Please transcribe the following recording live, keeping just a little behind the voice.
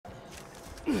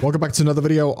Welcome back to another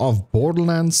video of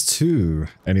Borderlands 2.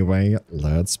 Anyway,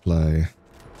 let's play.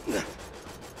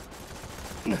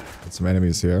 Got some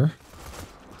enemies here.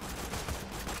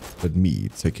 Let me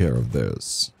take care of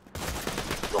this.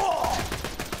 Warning.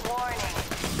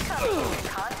 Coming into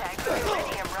contact with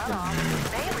iridium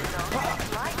runoff may result in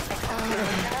slight execution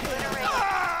and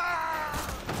obliteration.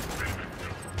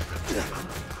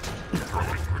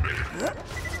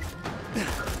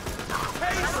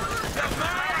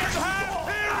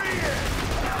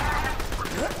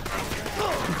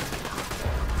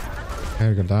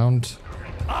 Okay, go downed.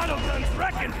 Autoguns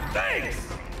wrecking things!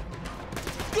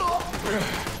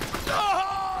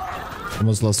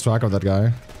 Almost lost track of that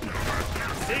guy.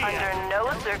 Under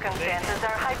no circumstances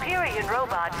are Hyperion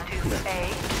robots to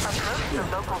A. Approach the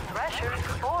local threshers,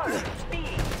 or B.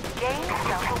 Gain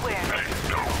self-awareness.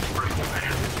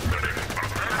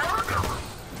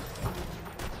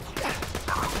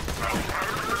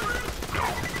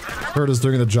 Kurt is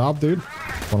doing the job, dude.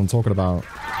 What I'm talking about.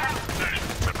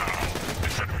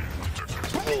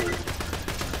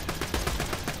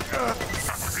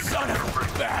 Son of a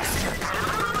bastard!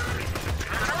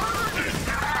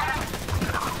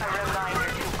 A reminder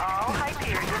to all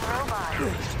Hyperion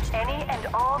robots. Any and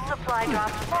all supply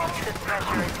drops lost to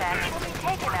thresher attacks will be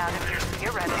taken out of your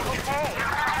theoretical pay.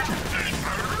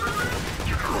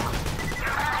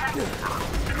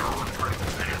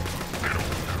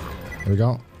 There we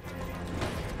go.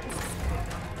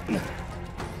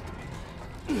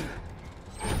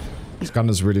 This gun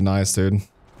is really nice, dude.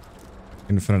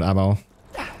 Infinite ammo.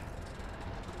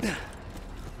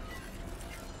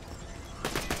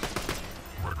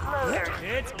 Loaders.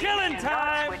 It's killing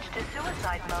time! Switch to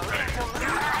suicide mode to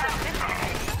lose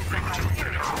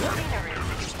sophisticated from Hyperion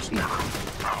scenery.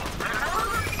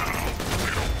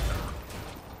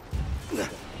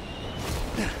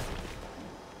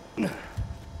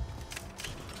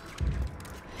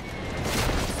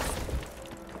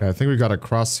 Okay, I think we got a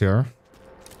cross here.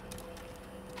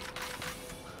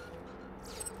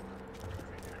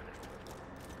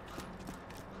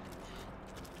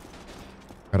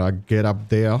 Gotta get up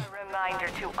there. A reminder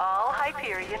to all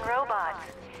Hyperion robots.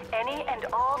 Any and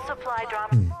all supply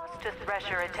drops lost to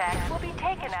thresher attacks will be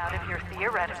taken out of your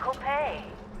theoretical pay.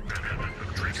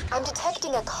 I'm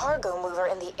detecting a cargo mover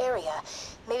in the area.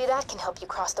 Maybe that can help you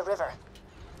cross the river.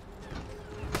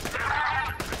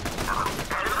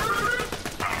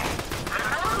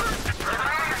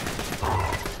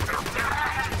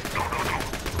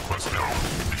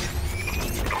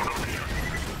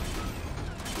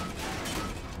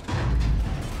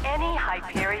 Any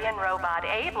Hyperion robot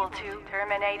able to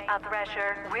terminate a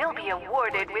thresher will be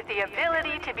awarded with the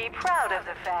ability to be proud of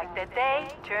the fact that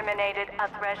they terminated a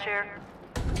thresher.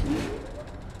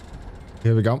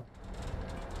 Here we go.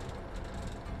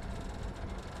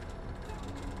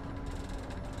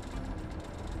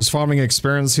 Just farming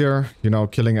experience here, you know,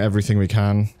 killing everything we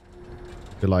can.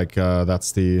 Feel like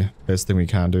that's the best thing we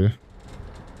can do.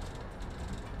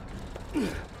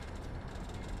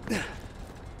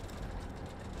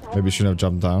 Maybe shouldn't have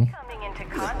jumped down. Coming into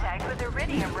contact with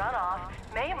iridium runoff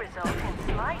may result in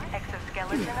slight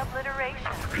exoskeleton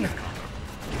obliteration.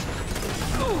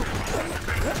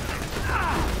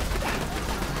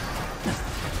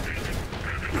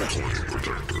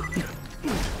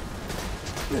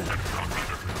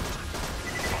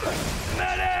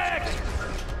 Medic!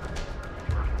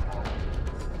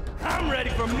 I'm ready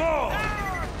for more!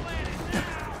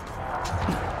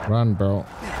 Run, bro.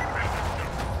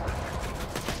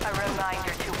 A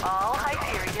reminder to all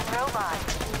Hyperion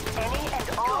robots. Any and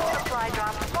all supply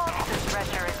drops lost to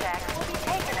thresher attacks will be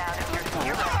taken out of your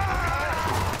theoretical.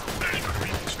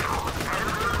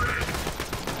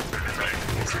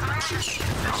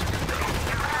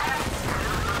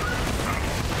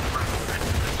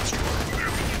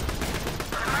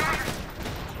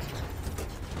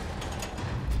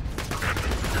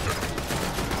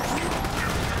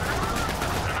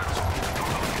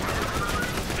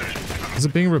 Is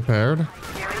it being repaired?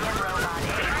 Hyperion robot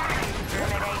able to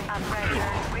terminate a thresher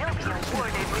will be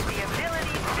awarded with the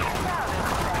ability to be proud of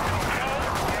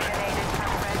the fact that they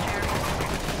terminated a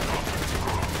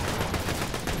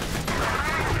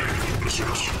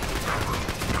thresher.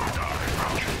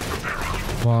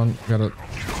 Come on, got it.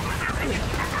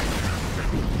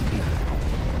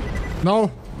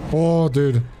 No! Oh,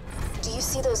 dude. Do you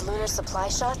see those lunar supply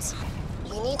shots?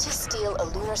 We need to steal a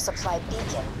lunar supply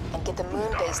beacon and get the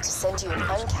moon base to send you an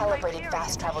uncalibrated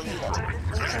fast travel unit.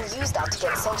 You can use that to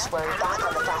get Sanctuary back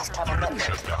on the fast travel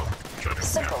network.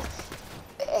 Simple.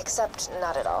 Except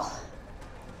not at all.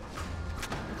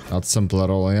 Not simple at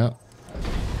all, yeah.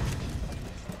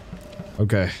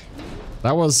 Okay.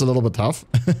 That was a little bit tough.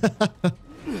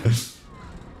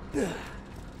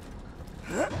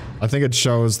 I think it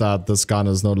shows that this gun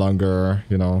is no longer,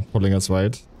 you know, pulling its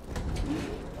weight.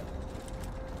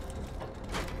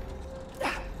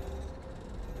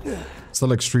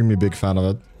 Still extremely big fan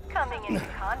of it. Coming into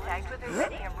contact with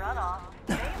iridium runoff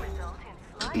may result in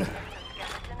slight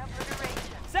skeleton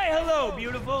obliteration. Say hello,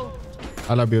 beautiful.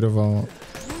 Hello, beautiful.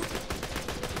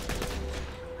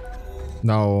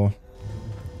 No.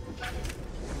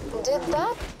 Did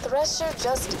that thresher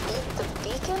just eat the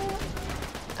beacon?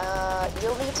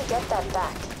 You'll need to get that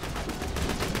back.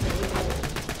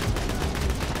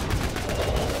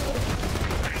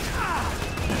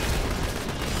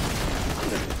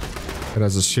 It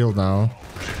has a shield now.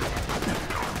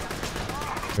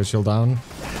 Okay, shield down.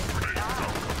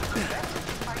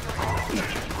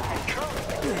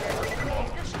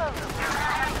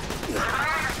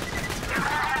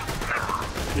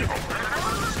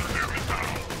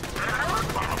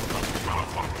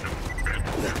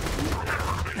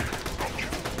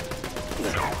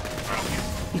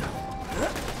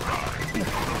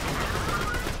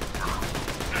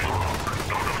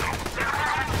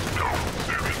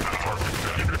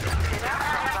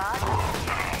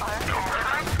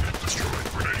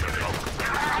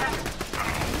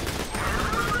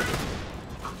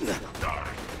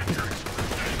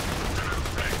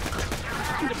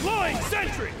 Deploying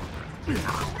sentry.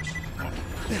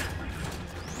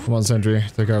 Come on, sentry.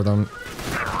 Take care of them.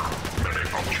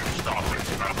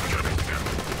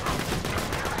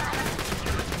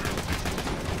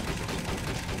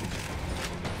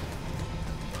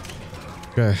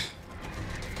 Okay.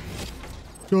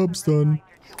 Job's done.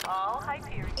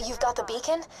 You've got the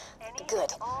beacon?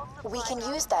 Good. We can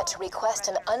use that to request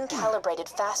an uncalibrated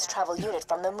fast travel unit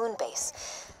from the moon base.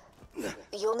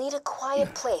 You'll need a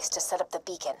quiet place to set up the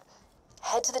beacon.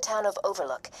 Head to the town of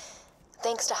Overlook.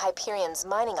 Thanks to Hyperion's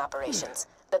mining operations,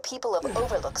 the people of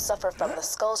Overlook suffer from the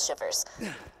skull shivers.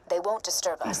 They won't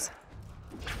disturb us.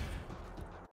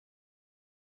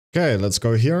 Okay, let's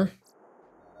go here.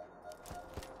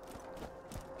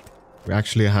 We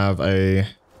actually have a...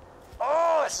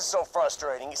 Oh, this is so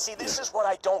frustrating. You see, this is what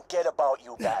I don't get about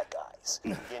you bad guys.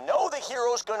 You know the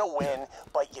hero's gonna win,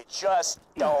 but you just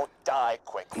don't die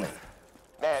quickly.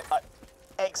 Man,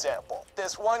 example,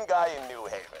 this one guy in New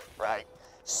Haven, right?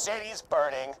 City's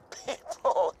burning,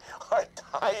 people are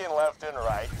dying left and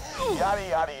right, yada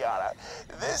yada yada.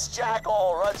 This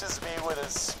jackal rushes me with a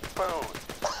spoon.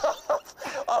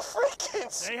 A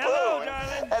freaking spoon! Say hello,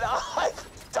 darling. And I'm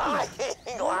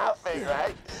dying laughing,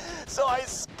 right? So I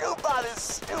scoop out his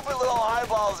stupid little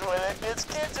eyeballs with it. Its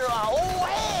kids are all,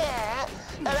 wah!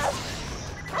 And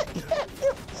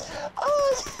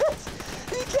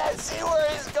he can't see where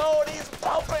he's going. He's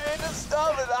bumping into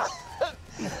stuff.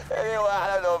 And anyway,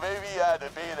 I don't know. Maybe you had to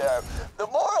be there. The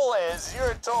moral is,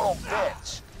 you're a total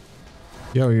bitch.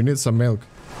 Yo, you need some milk.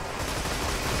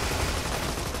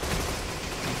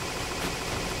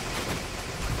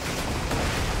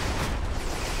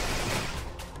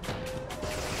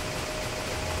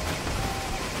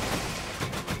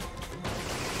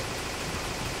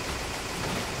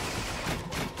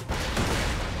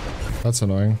 That's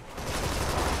annoying.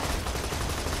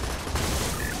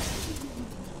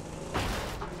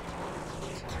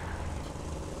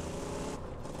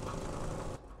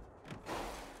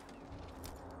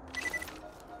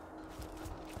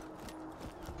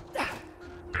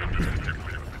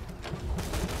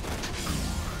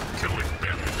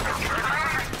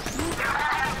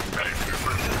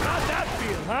 How'd that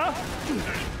feel, huh?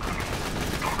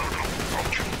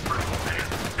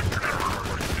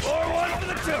 Or one for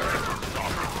the turret.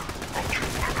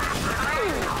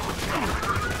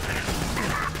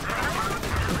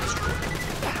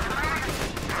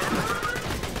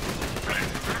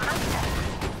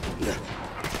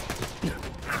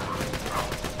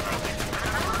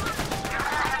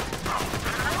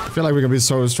 I feel like we can be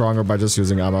so stronger by just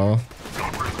using ammo.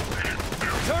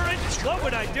 Turret, what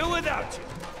would I do without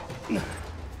you?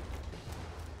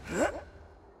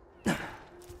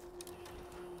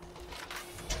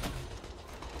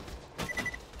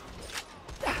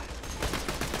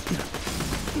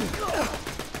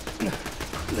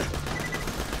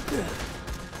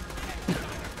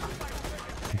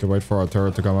 We can wait for our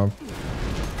turret to come up.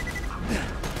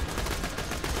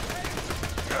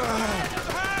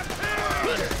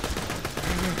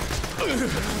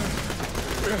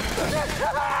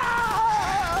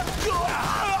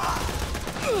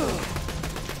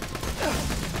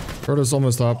 Turret is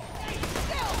almost up.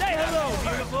 Say hello,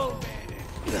 beautiful.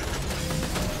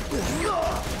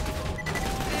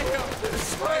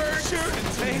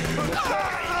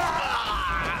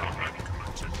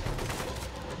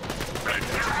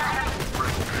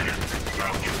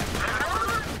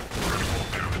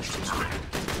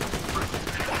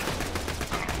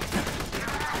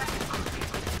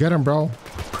 Get him, bro.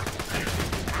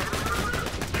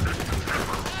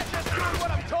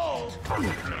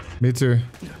 Me too.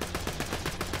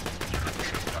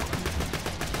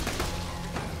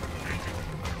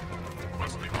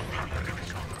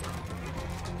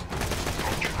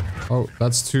 Oh,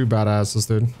 that's two badasses,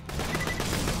 dude.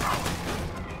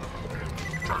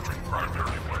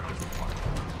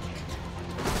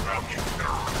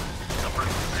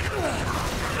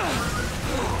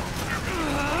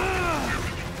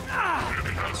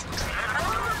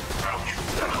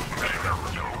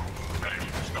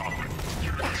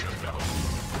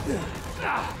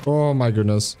 Oh my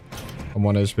goodness. I'm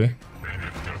 1 HP.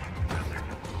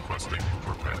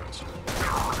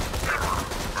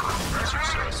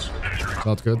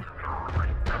 Not good.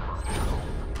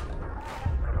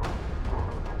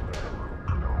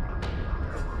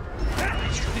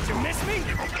 Did you miss me?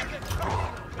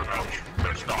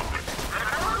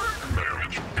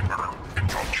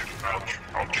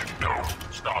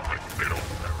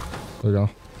 There we go.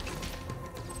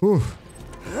 Whew.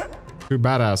 Two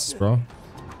badasses, bro.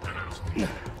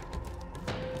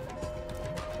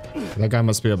 That guy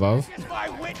must be above. My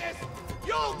witness,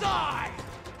 you'll die.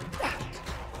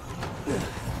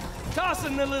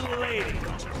 Tossing the little lady.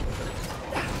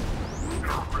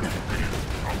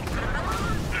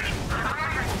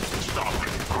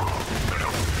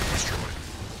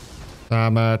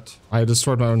 Damn it. I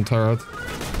destroyed my own turret.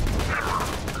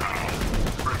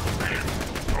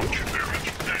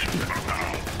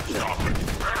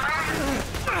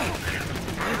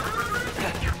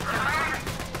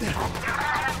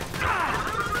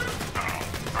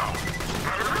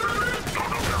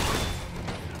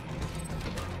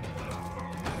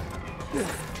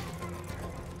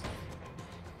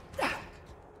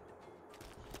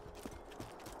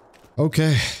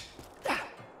 Okay.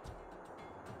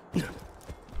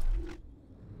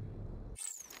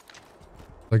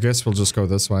 I guess we'll just go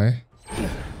this way.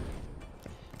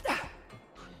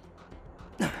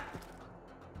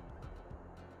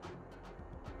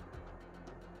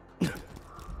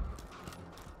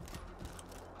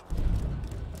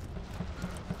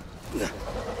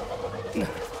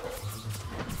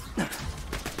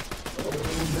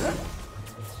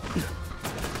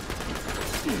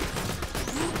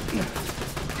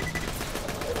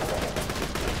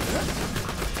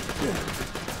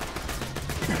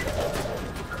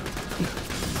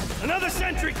 Another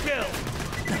sentry kill.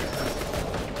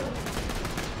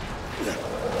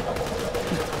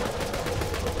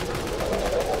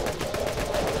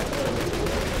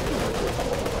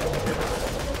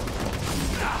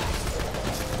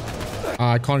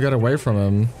 I can't get away from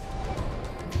him.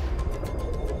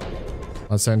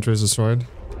 My sentry is destroyed.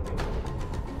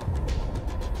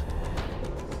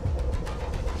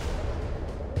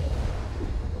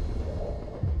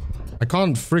 I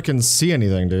can't freaking see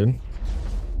anything, dude.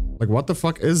 Like, what the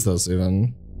fuck is this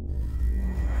even?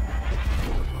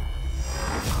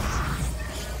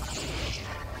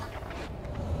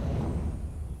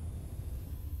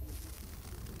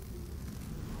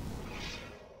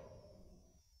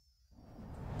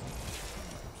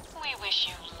 We wish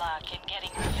you luck in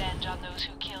getting revenge on those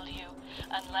who killed you,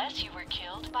 unless you were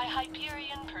killed by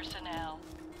Hyperion personnel.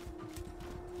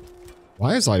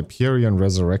 Why is Hyperion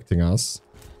resurrecting us?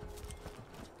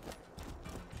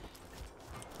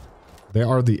 They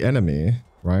are the enemy,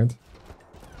 right?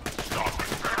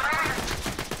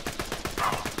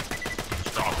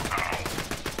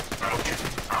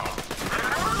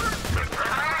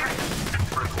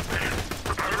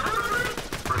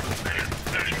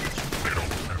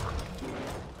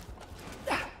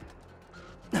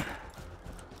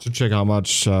 Should check how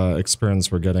much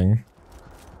experience we're getting.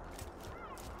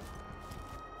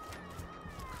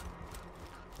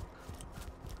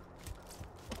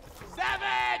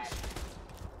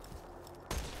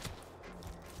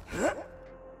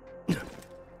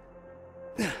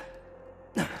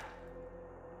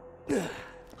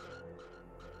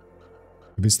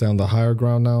 Maybe stay on the higher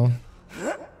ground now.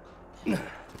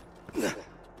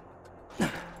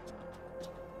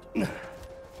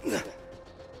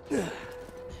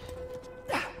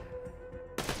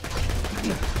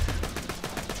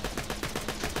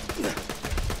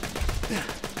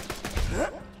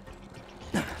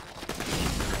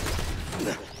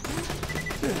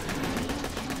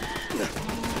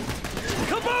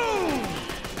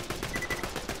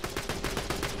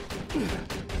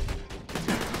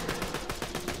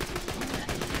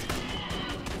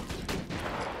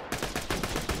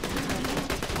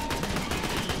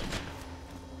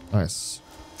 Nice.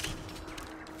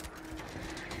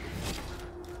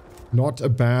 Not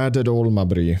bad at all,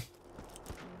 Mabri.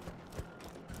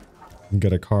 Can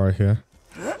get a car here.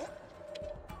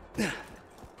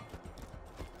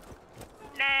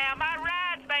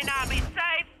 might not be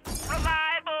safe,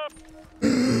 reliable.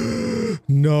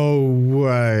 No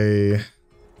way.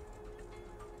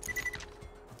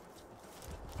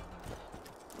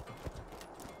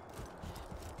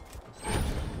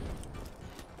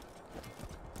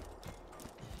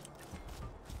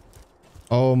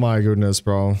 Oh my goodness,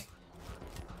 bro.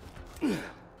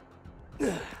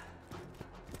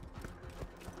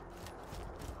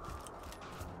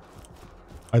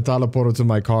 I teleported to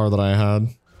my car that I had.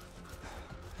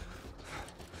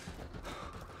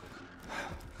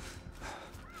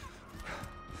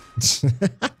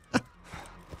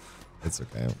 It's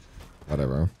okay.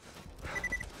 Whatever.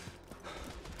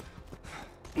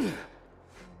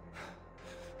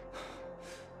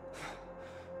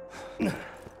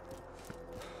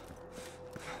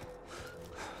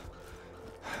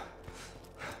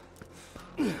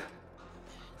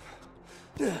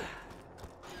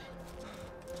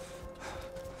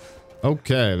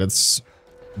 Okay, let's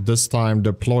this time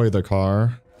deploy the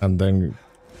car and then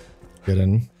get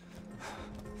in.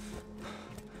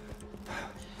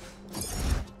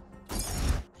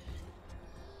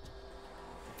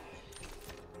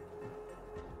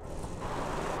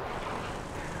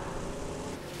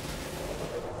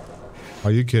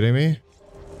 Are you kidding me?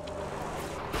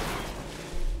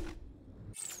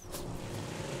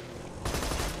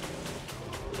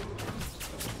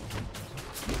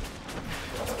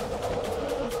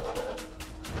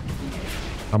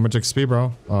 How much XP,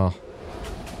 bro? Oh.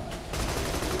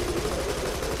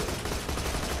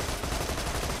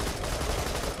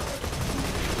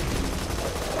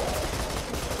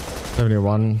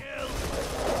 $71.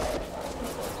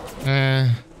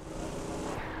 I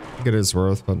think it is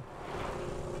worth, but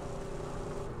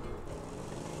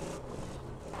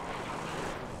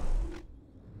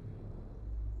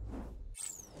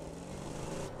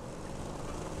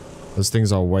those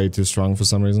things are way too strong for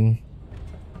some reason.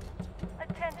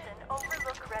 Attention,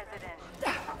 Overlook residents.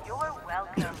 You're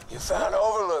welcome. You found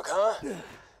Overlook, huh?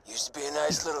 Used to be a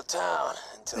nice little town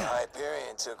until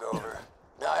Hyperion took over.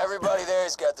 Now everybody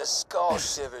there's got the skull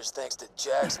shivers thanks to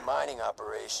Jack's mining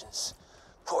operations.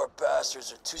 Poor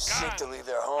bastards are too sick to leave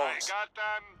their homes.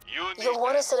 You'll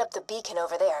want to set up the beacon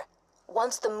over there.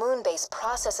 Once the moon base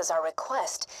processes our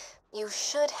request, you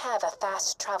should have a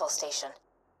fast travel station.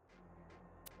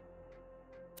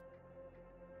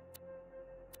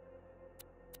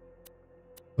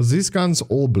 Are these guns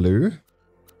all blue?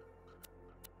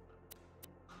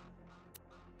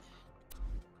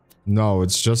 No,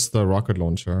 it's just the rocket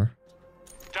launcher.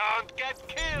 Don't get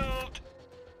killed.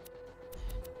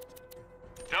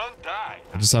 Don't die.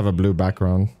 I just have a blue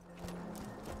background.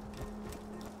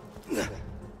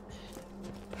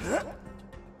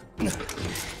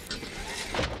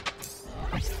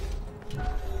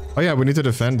 Oh yeah, we need to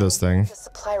defend this thing. The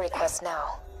supply request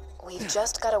now. We've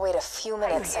just got to wait a few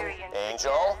minutes and...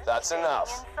 Angel, that's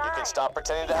enough. You can stop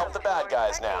pretending to help the bad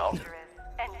guys now.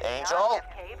 Angel?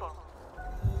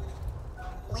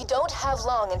 We don't have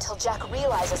long until Jack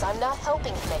realizes I'm not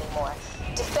helping him anymore.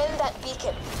 Defend that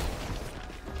beacon.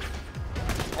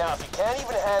 Now, if you can't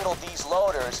even handle these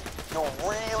loaders, you're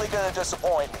really gonna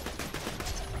disappoint me.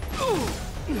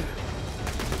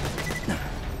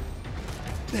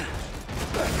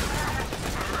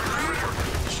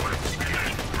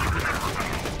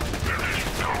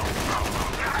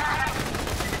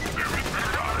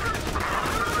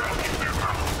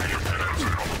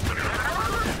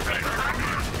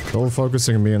 They're all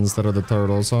focusing on me instead of the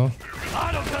turtles, huh?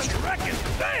 Autogun wrecking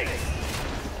things.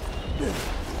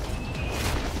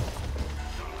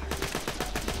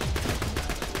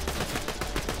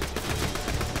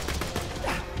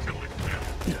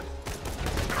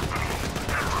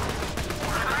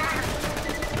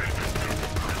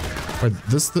 Wait,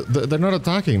 they're not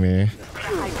attacking me. The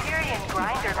Hyperion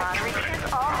grinder laundry is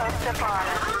almost upon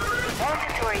us.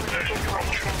 Mandatory tickets will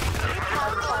be complete.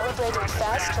 Uncalibrated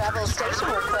fast travel station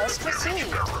request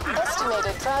received.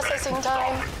 Estimated processing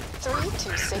time, 3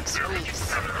 to 6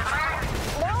 weeks.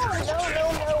 No.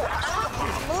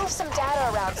 Move some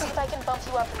data around, see if I can bump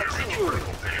you up in the queue.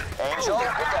 Angel,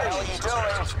 what the hell are you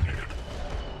doing?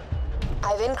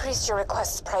 I've increased your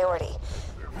request's priority.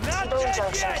 T-Bone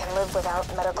Junction can live without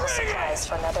medical supplies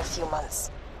for another few months.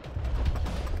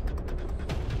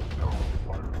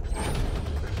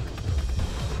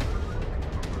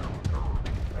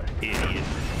 Idiot.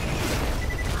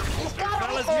 You've got to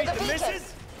Fellas repair meet the the beacon!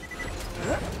 missus?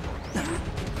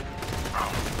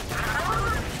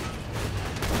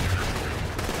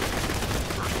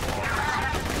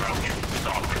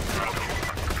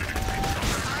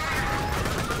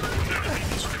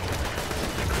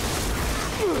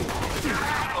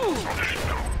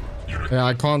 Yeah,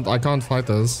 I can't fight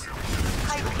this.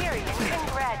 Hyperion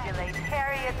congratulates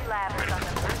Harriet Lammers on the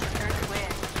first Earth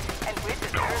win and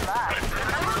wishes her luck.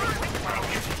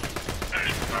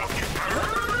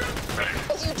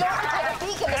 If you don't repair the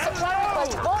beacon, the supply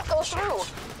request won't go through.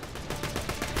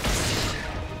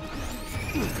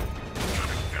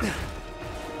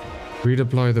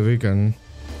 Redeploy the beacon.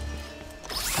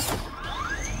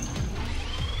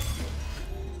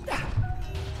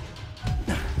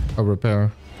 A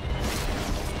repair.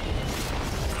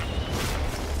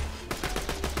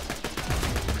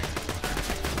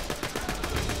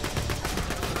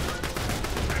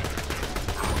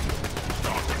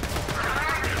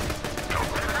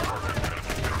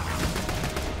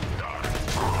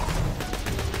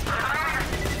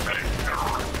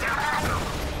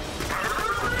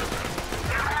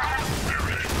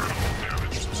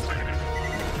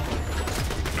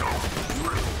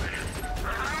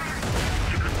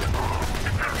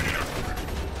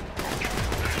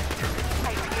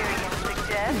 Hyperion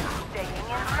suggests staying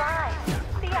inside.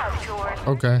 The outdoors.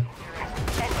 Okay.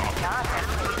 And not at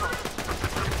tables.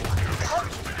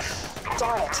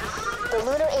 Darn it. The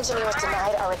lunar engineers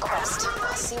denied our request.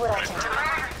 I'll see what I can do.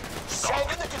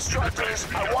 Send in the constructors.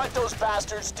 I want those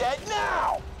bastards dead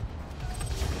now!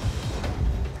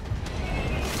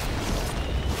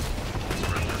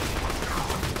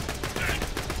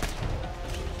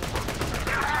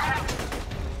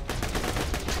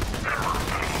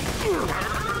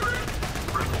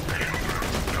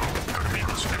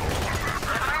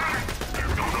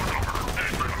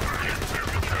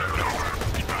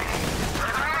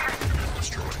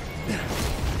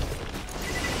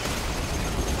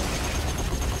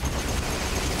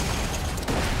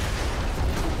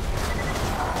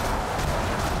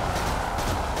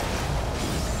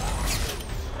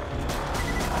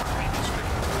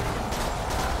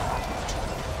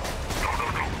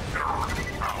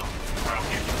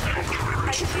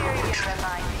 Hyperion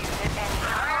reminds you that any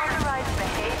unauthorized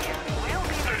behavior will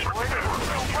be reported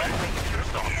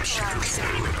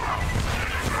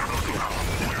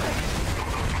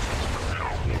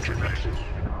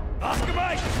Oscar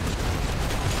Mike!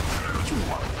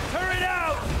 Turn it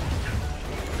out!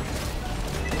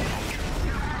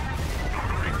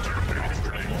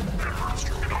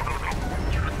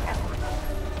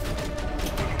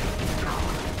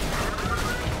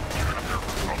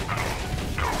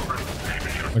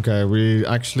 Okay, we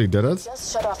actually did it.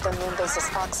 Just shut off the moon base's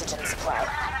oxygen supply.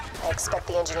 I expect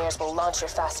the engineers will launch your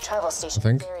fast travel station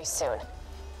think. very soon.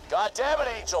 God damn it,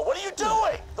 Angel, what are you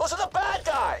doing? Those are the bad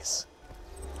guys!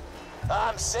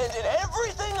 I'm sending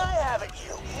everything I have at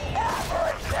you.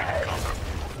 Everything!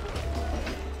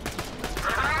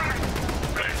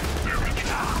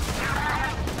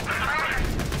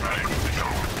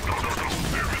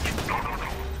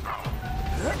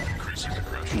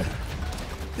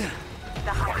 The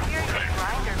Hyperion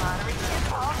grinder lottery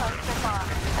is almost upon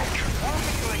us.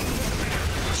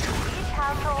 Each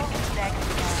household next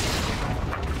month.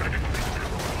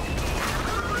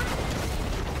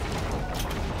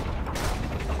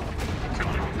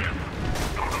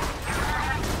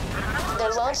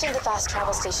 They're launching the fast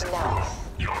travel station now.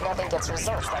 Nothing gets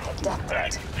results like a death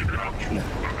threat.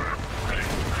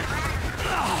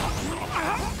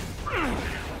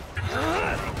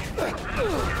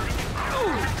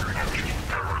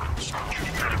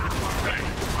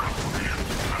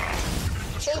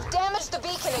 They've damaged the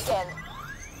beacon again.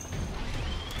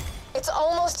 It's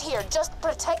almost here. Just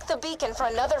protect the beacon for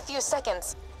another few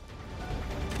seconds.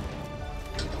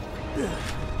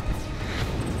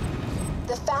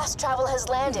 The fast travel has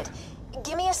landed.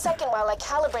 Give me a second while I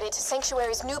calibrate it to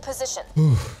Sanctuary's new position.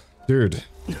 Dude.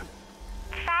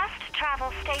 Fast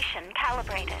travel station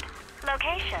calibrated.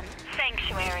 Location,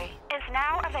 Sanctuary, is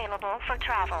now available for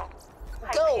travel.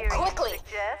 Go, Hyperion quickly!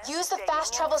 suggests Use the staying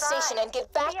fast travel inside. station and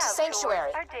get back The to outdoors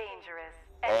Sanctuary. are dangerous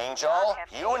and Angel, not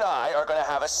have you and I are gonna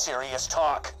have a serious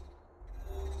talk.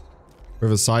 We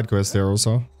have a side quest there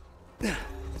also. I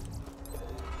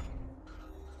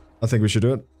think we should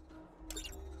do it.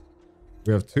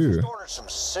 We have two. Ordered some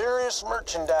serious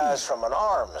merchandise from an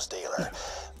arms dealer.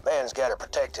 Man's gotta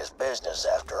protect his business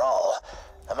after all.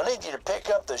 I'm gonna need you to pick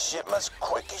up the shipments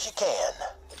quick as you can.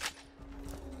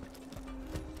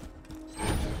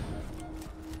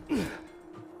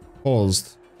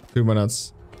 Paused. 2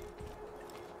 minutes.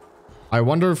 I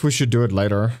wonder if we should do it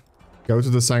later. Go to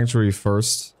the sanctuary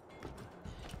first.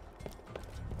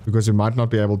 Because we might not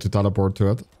be able to teleport to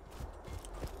it.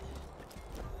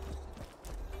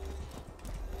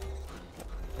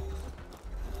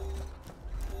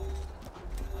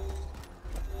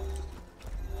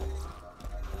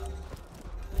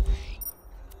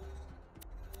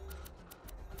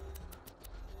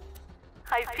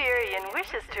 Hyperion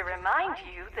wishes to remind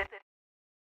you that...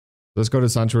 Let's go to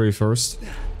Sanctuary first.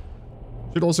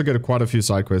 Should also get quite a few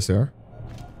side quests here.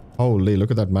 Holy, look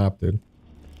at that map, dude.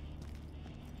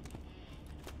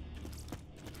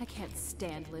 I can't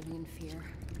stand living in fear.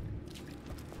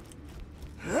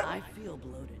 I feel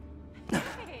bloated.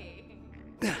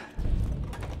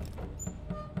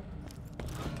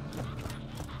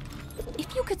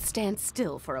 If you could stand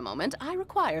still for a moment, I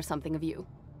require something of you.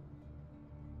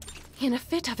 In a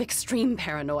fit of extreme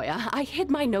paranoia, I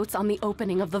hid my notes on the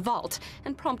opening of the vault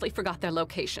and promptly forgot their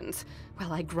locations.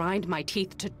 While I grind my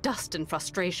teeth to dust in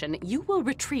frustration, you will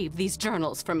retrieve these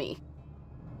journals for me.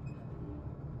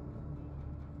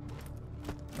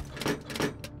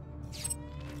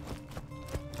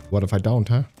 What if I don't,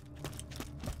 huh?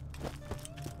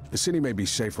 The city may be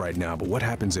safe right now, but what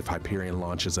happens if Hyperion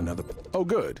launches another... Oh,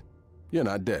 good. You're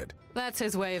not dead. That's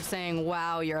his way of saying,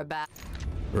 wow, you're a bad...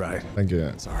 Right. Thank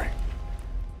you. Sorry.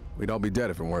 We'd all be dead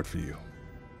if it weren't for you.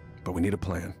 But we need a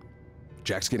plan.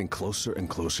 Jack's getting closer and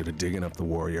closer to digging up the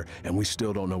warrior, and we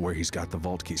still don't know where he's got the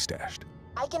vault key stashed.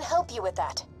 I can help you with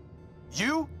that.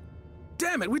 You?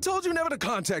 Damn it, we told you never to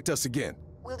contact us again.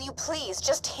 Will you please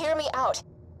just hear me out?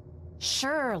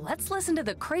 Sure, let's listen to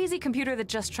the crazy computer that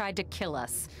just tried to kill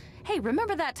us. Hey,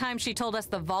 remember that time she told us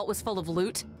the vault was full of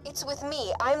loot? It's with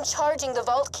me. I'm charging the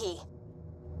vault key.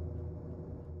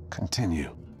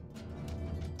 Continue.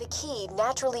 The key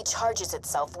naturally charges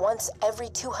itself once every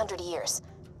 200 years.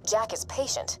 Jack is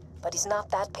patient, but he's not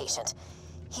that patient.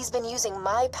 He's been using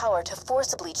my power to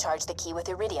forcibly charge the key with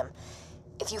iridium.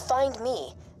 If you find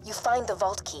me, you find the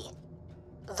vault key.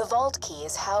 The vault key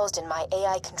is housed in my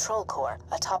AI control core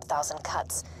atop Thousand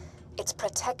Cuts. It's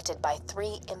protected by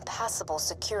 3 impassable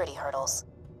security hurdles.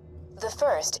 The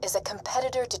first is a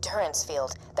competitor deterrence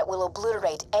field that will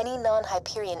obliterate any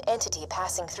non-Hyperion entity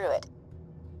passing through it.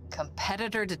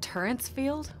 Competitor deterrence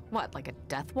field? What, like a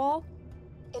death wall?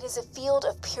 It is a field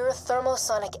of pure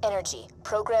thermosonic energy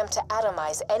programmed to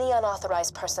atomize any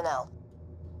unauthorized personnel.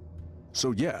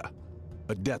 So yeah,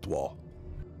 a death wall.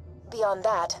 Beyond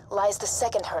that lies the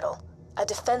second hurdle, a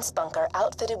defense bunker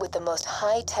outfitted with the most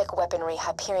high-tech weaponry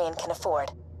Hyperion can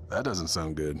afford. That doesn't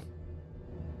sound good.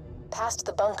 Past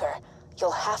the bunker,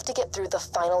 you'll have to get through the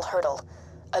final hurdle,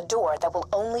 a door that will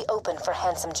only open for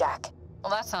Handsome Jack.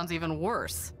 Well, that sounds even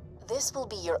worse. This will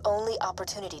be your only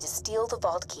opportunity to steal the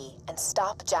vault key and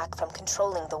stop Jack from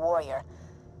controlling the warrior.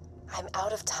 I'm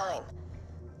out of time.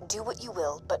 Do what you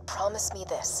will, but promise me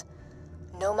this.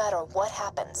 No matter what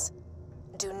happens,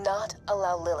 do not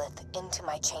allow Lilith into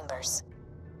my chambers.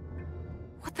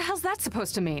 What the hell's that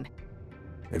supposed to mean?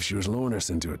 If she was luring us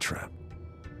into a trap,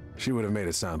 she would have made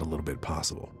it sound a little bit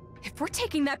possible. If we're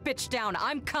taking that bitch down,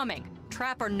 I'm coming.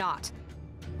 Trap or not.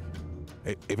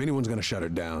 If anyone's gonna shut her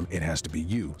down, it has to be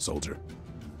you, soldier.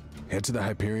 Head to the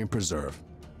Hyperion Preserve.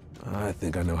 I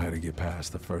think I know how to get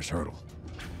past the first hurdle.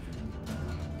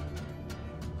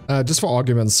 Just for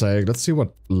argument's sake, let's see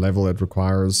what level it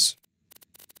requires.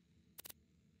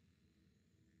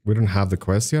 We don't have the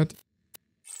quest yet.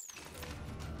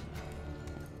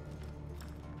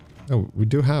 Oh, we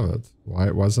do have it.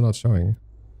 Why is it not showing?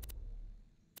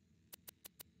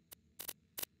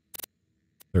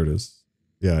 There it is.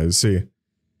 Yeah, you see.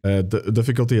 The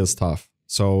difficulty is tough.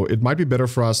 So it might be better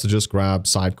for us to just grab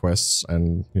side quests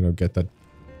and, you know, get that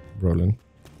rolling.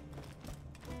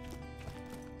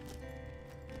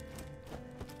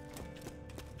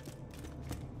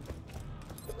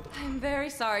 I'm very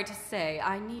sorry to say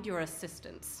I need your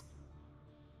assistance.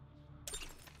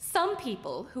 Some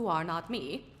people, who are not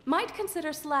me, might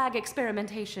consider slag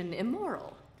experimentation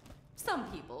immoral.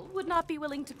 Some people would not be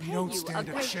willing to pay you a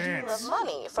great deal of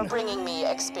Money for bringing me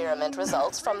experiment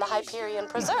results from the Hyperion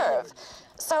Preserve.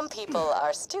 Some people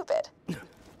are stupid.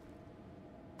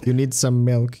 You need some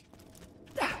milk.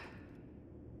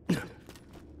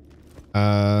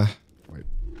 Wait.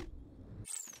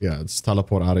 Yeah, let's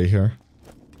teleport out of here.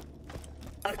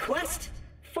 A quest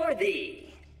for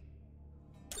thee.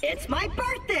 It's my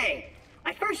birthday!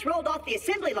 I first rolled off the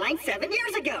assembly line 7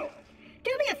 years ago.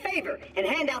 Do me a favor and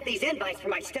hand out these invites for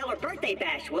my stellar birthday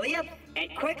bash, will you?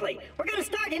 And quickly, we're gonna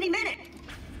start any minute.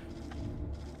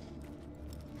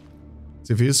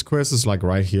 See, if his quest is like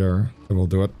right here, then we'll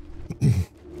do it.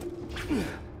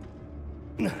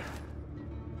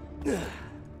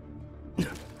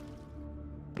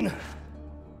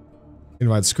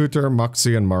 Invite Scooter,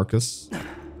 Moxie, and Marcus.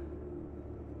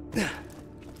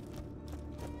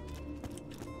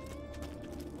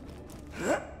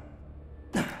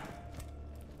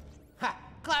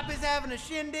 Clappy's having a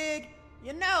shindig?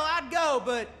 You know, I'd go,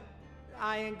 but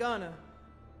I ain't gonna.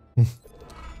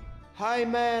 Hey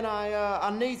man,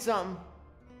 I need something.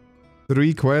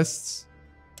 3 quests.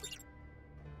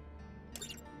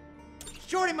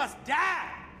 Shorty must die.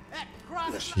 That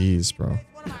cross. Jeez, bro.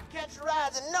 One of my catch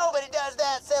rides, and nobody does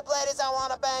that except ladies I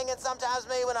want to bang, and sometimes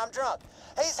me when I'm drunk.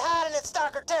 He's hiding in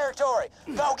stalker territory.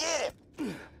 Go get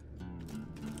him.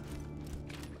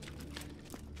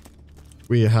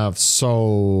 We have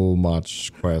so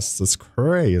much quests. It's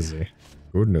crazy.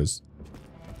 Goodness.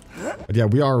 But yeah,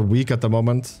 we are weak at the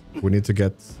moment. We need to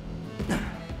get...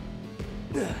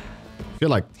 I feel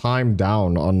like time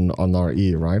down on our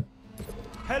E, right?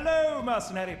 Hello,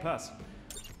 mercenary person.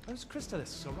 Those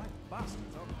crystalists are right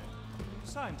bastards, aren't they?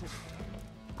 Scientific.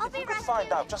 I'll be If we right could find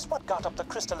here. out just what got up the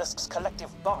Crystalisks' collective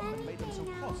bomb and Made them so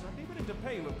close. I'd be willing to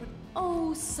pay you a pretty...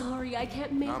 Oh, sorry, I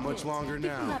can't make it. How much longer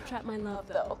Big now? Claptrap, my love,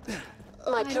 though.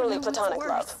 My I don't purely know what's platonic worse.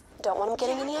 love. Don't want him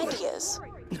getting any ideas.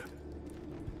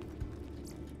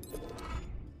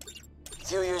 A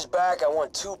few years back, I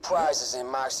won 2 prizes in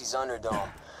Moxie's Underdome.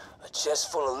 A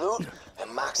chest full of loot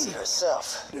and Moxie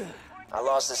herself. I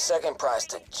lost the second prize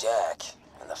to Jack,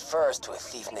 and the first to a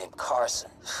thief named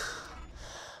Carson.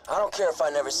 I don't care if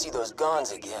I never see those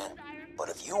guns again, but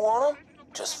if you want them,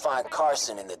 just find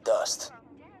Carson in the dust.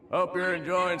 Hope you're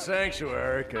enjoying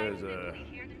Sanctuary, cause,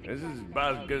 this is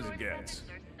about as good as it gets.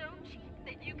 So cheap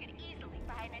that you could easily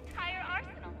buy an entire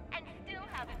arsenal and still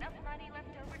have enough money left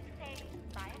over to say,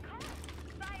 buy a car,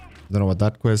 buy a... Don't know what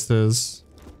that quest is.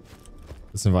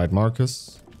 Let's invite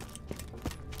Marcus.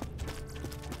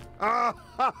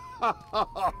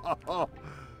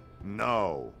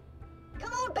 No.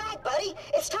 Come on back, buddy.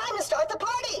 It's time to start the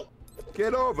party.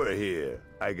 Get over here.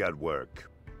 I got work.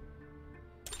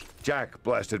 Jack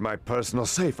blasted my personal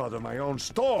safe out of my own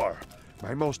store.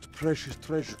 My most precious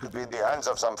treasure could be in the hands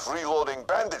of some freeloading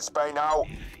bandits by now.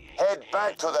 Head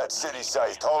back to that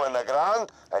city-sized hole in the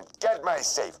ground and get my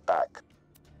safe back.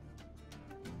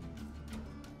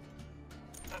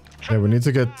 Yeah, we need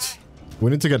to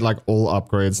get like all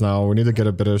upgrades now. We need to get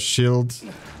a better shield.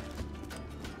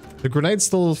 The grenade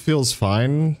still feels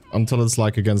fine until it's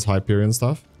like against Hyperion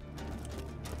stuff.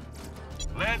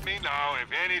 Let me know if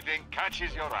anything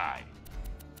catches your eye.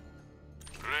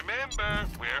 Remember,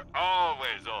 we're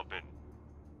always open.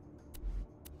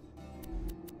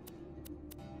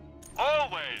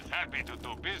 Always happy to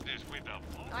do business with them.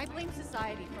 I blame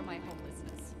society for my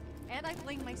homelessness. And I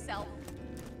blame myself.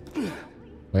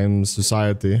 Blame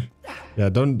society. Yeah,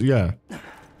 yeah.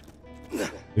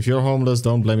 If you're homeless,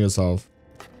 don't blame yourself.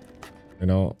 You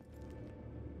know?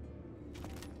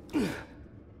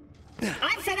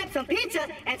 I've set up some pizza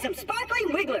and some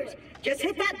sparkling wigglers. Just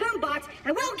hit that boombox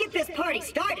and we'll get this party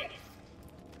started.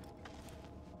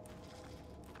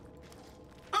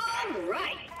 All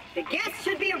right. The guests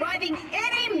should be arriving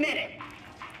any minute.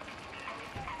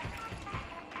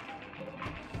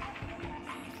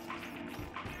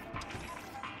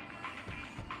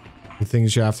 The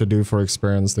things you have to do for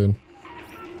experience, dude.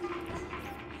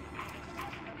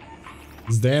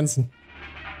 He's dancing.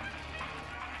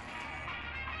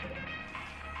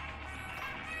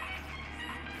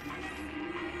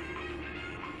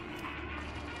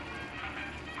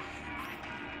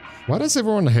 Why does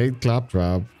everyone hate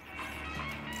Claptrap?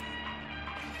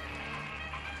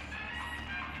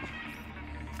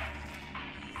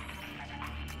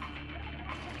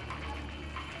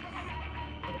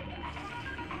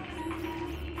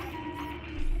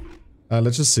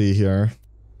 Let's just see here.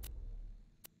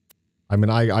 I mean,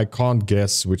 I can't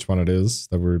guess which one it is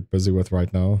that we're busy with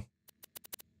right now.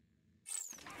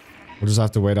 We'll just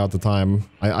have to wait out the time.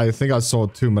 I think I saw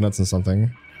 2 minutes and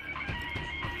something.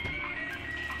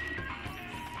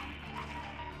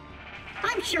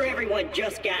 I'm sure everyone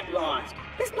just got lost.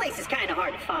 This place is kind of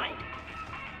hard to find.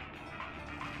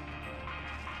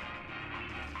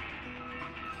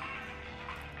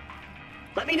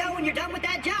 Let me know when you're done with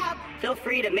that job. Feel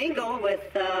free to mingle with,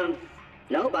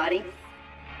 nobody.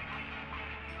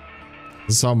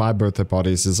 This is how my birthday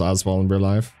parties is as well in real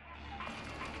life.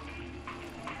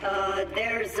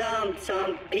 There's,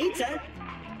 some pizza,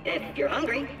 if you're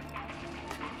hungry.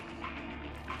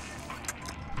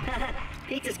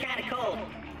 Pizza's kind of cold.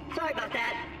 Sorry about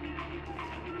that.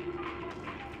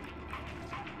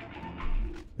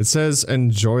 It says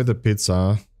enjoy the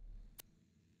pizza.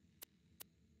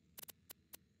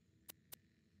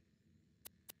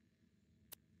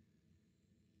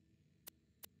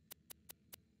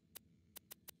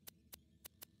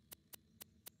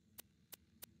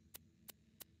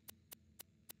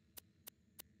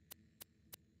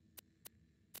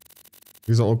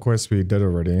 These are all quests we did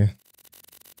already.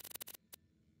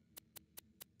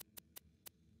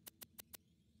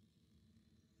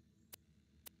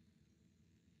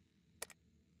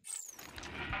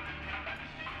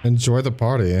 Enjoy the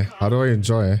party. How do I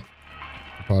enjoy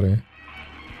the party?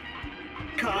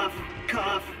 Cough,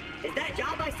 cough. Is that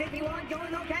job I sent you on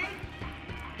going okay?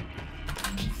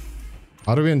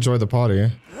 How do we enjoy the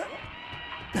party?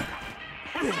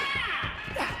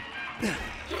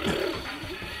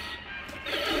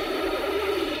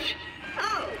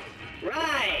 Oh,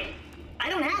 right. I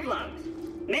don't have lungs.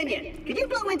 Minion, could you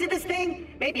blow into this thing?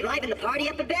 Maybe liven the party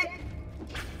up a bit?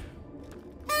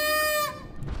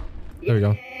 There we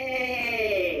go.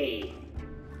 Yay!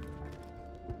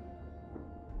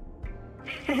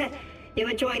 You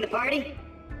enjoying the party?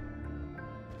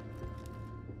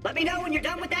 Let me know when you're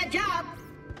done with that job.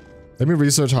 Let me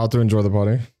research how to enjoy the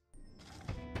party.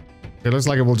 It looks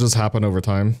like it will just happen over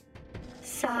time.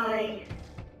 Sigh.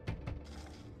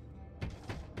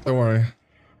 Don't worry.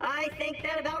 I think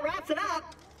that about wraps it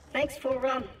up. Thanks for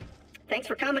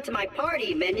coming to my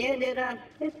party, Minion.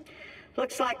 It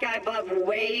looks like I bought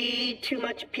way too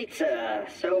much pizza.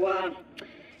 So,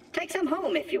 take some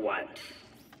home if you want.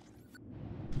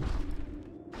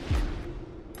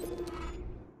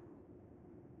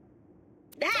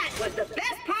 That was the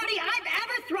best party I've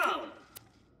ever thrown!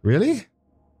 Really?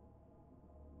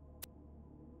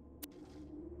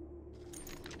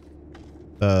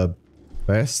 The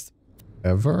best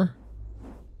ever?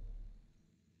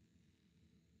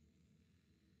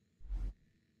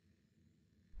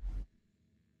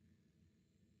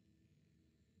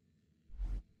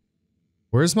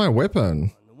 Where's my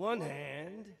weapon? On the one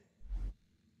hand...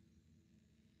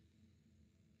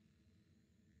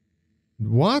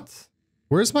 What?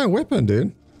 Where's my weapon,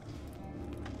 dude?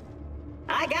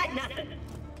 I got nothing.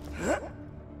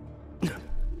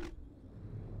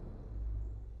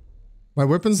 My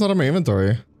weapon's not in my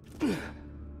inventory.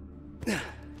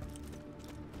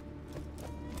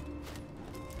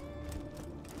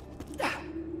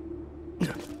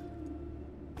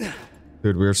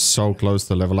 Dude, we're so close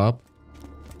to level up.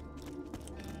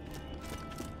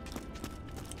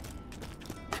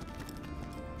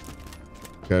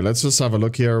 Okay, let's just have a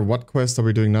look here. What quest are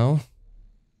we doing now?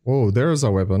 Oh, there's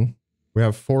our weapon. We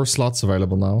have 4 slots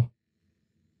available now.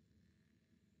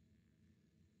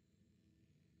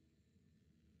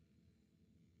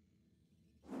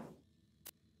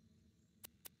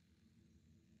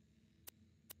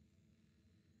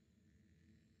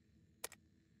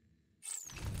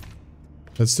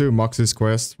 Let's do Moxie's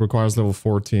quest. Requires level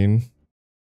 14.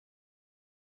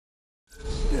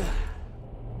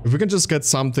 If we can just get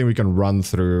something we can run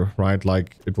through, right?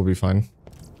 Like, it will be fine.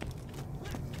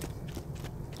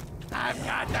 I've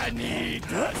got the need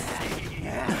to see.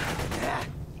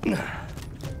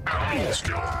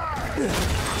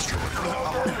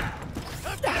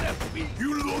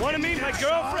 Want to meet my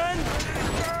girlfriend?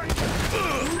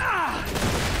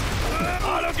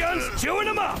 Auto guns chewing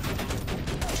them up.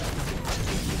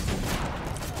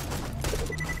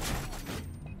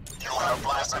 You have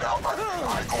blasted out my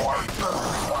core.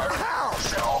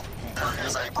 Shell. There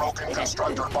is a broken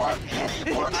constructor bot. Need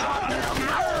blood shot down.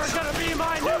 You're gonna be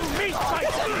my new meat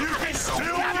fighter. You can still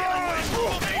moving on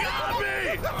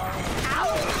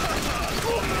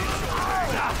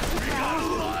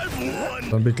me.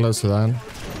 Don't be close to that.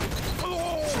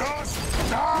 Just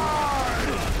die.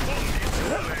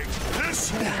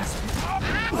 This I'm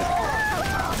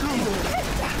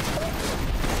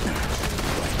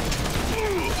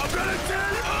gonna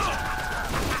tell you.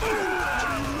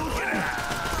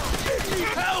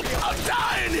 Help! I'm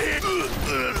dying here.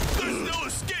 There's no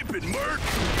escaping, Merc.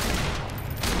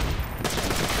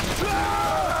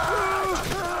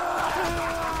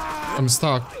 I'm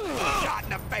stuck. Shot in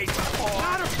the face before.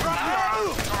 Not a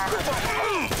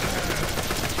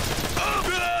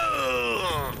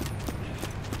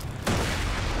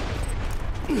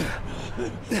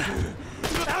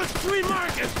that was 3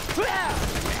 Marcus.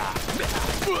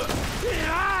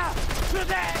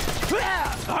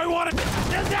 I want to.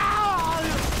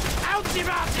 Ouchie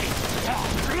bouncy.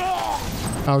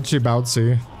 Ouchie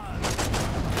bouncy.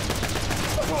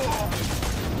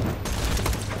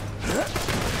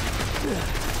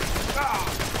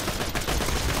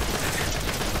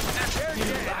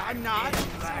 I'm not.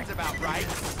 Sounds about right.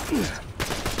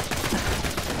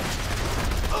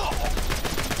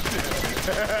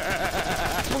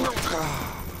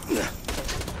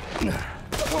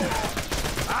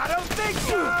 I don't think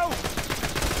so.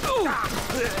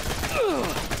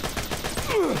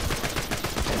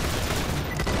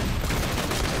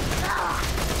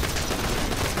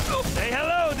 Say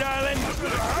hello, darling.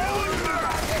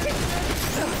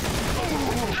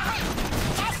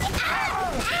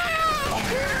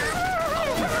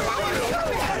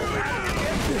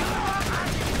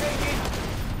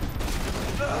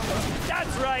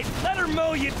 That's right. right, let her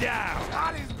mow you down.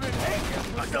 Johnny's been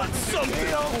aching. I got something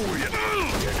for you.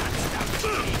 You're not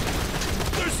stopping me.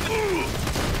 There's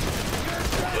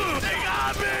they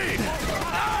got me.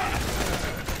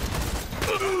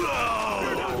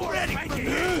 You're not ready for me.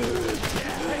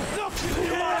 Hey, look,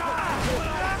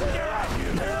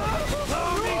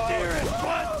 follow me, dearest.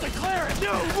 What? Declare it.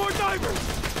 No, more divers.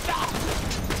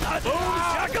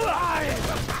 Shackle-eye!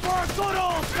 For a good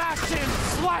old-fashioned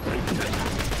slapping!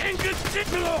 In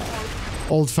particular!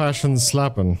 Old-fashioned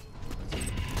slapping.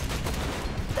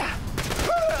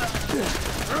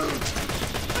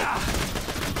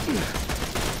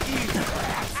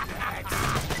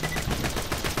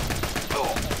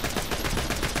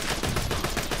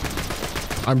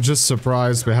 I'm just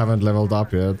surprised we haven't leveled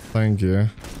up yet. Thank you.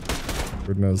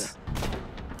 Goodness.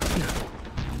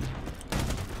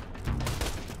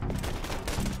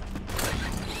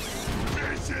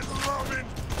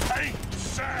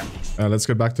 Let's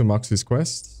get back to Moxie's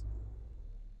quest.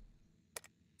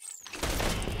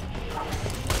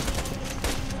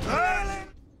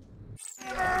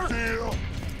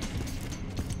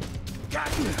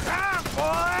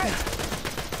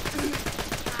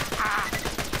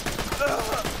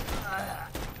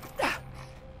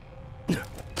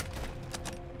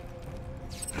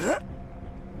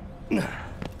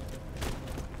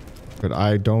 But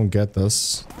I don't get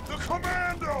this. The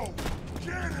commando!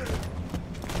 Get it!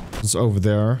 It's over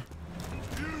there.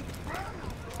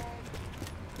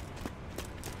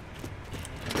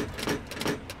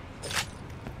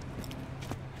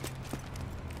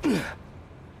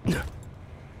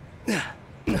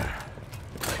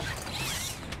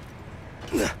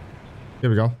 Here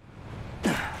we go.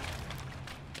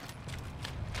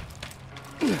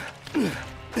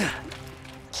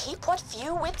 Keep what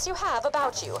few wits you have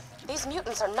about you. These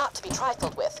mutants are not to be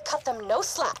trifled with. Cut them no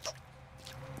slack.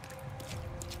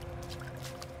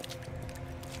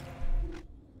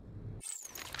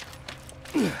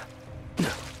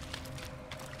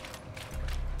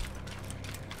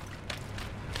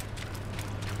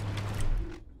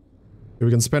 We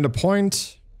can spend a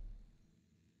point.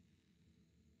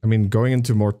 I mean, going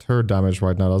into more turret damage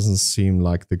right now doesn't seem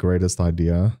like the greatest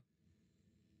idea.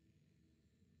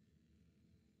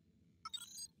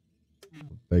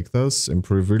 Take this,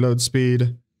 improve reload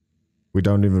speed. We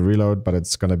don't even reload, but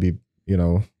it's gonna be, you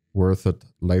know, worth it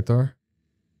later.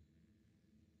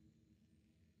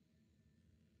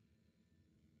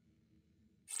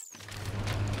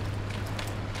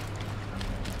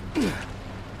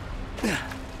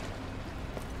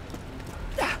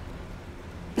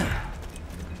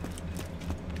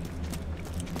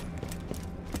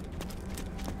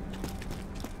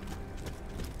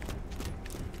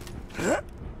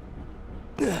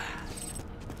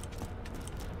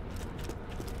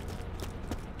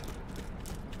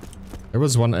 There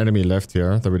was one enemy left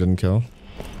here that we didn't kill.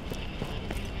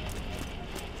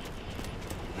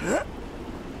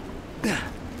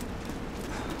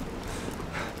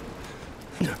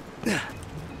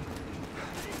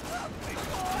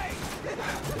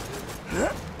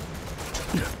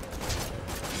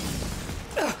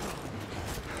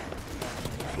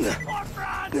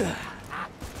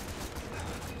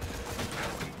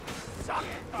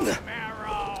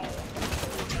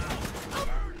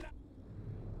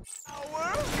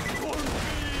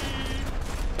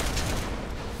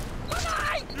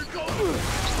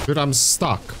 Dude, I'm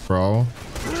stuck, bro.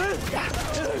 You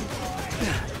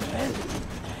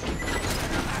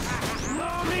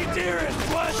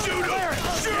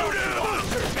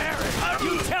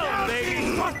tell him, baby,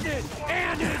 he's busted!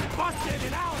 And it's busted,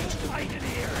 and now it's right in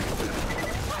here!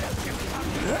 Why don't you come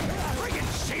friggin'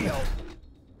 shield?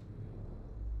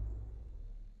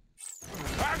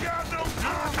 I got no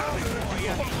time for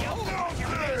you!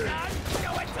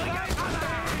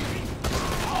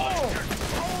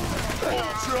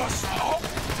 Just stop!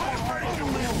 I'll make you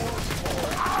work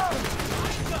for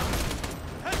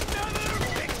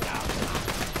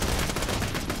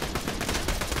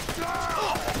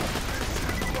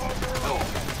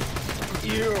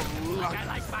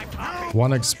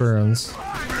One experience.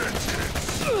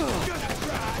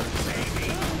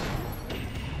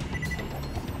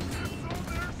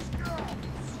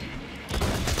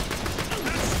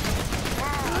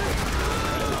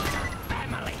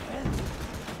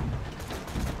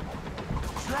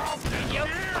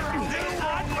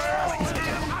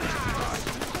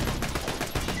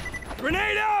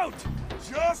 Grenade out!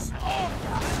 Just up!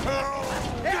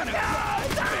 Get him,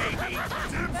 baby!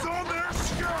 Dibs on their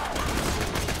scalp!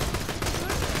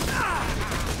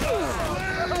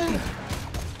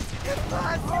 Get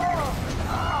back here!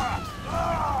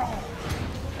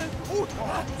 You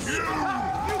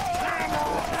can't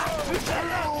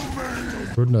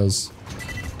Goodness.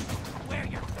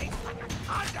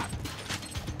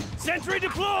 Sentry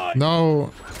deployed!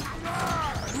 No!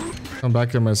 Come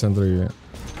back in my sentry.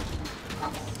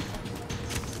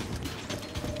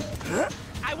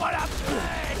 I want to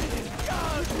play!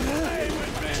 God, play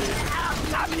with me!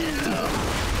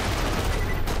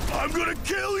 I'm gonna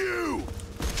kill you!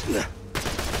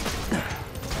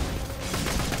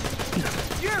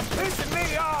 You're pissing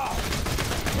me off!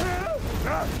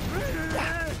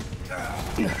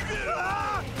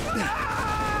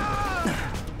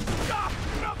 Stop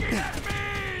looking at me!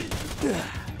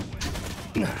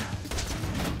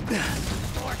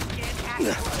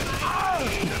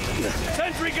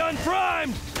 Sentry gun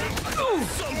primed!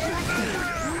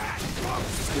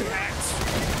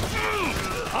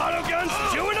 Auto guns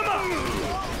chewing them up!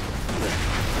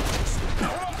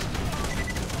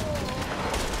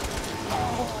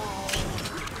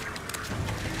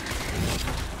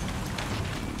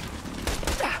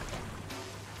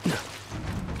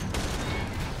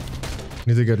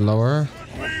 Need to get lower.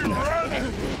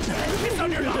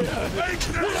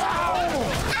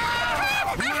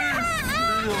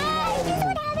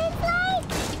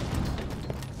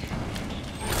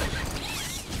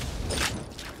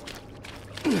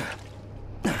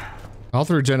 Health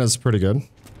regen is pretty good.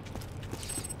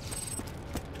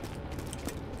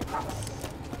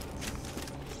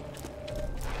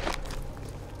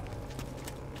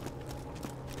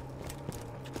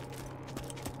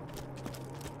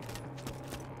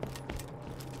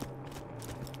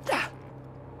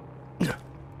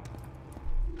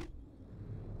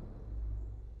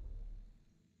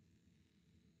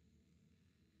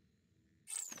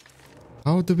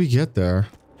 How did we get there?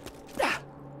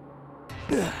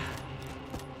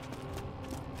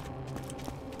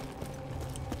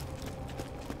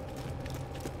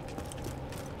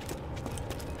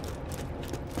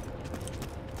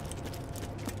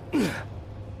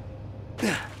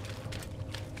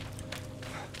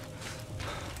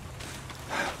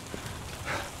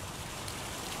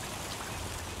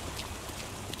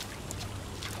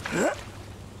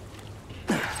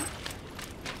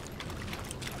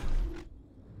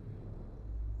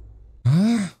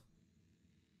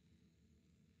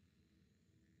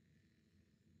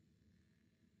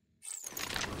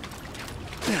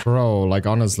 Bro, like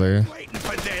honestly.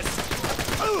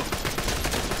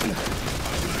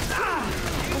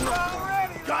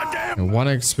 Goddamn! 1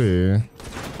 XP.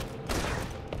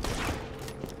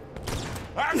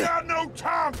 I got no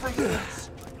time for this.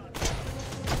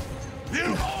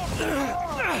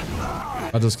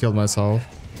 I just killed myself.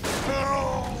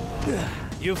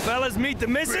 You fellas meet the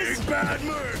missus? Big bad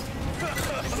move. I'm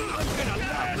gonna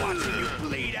love watching you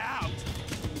bleed out.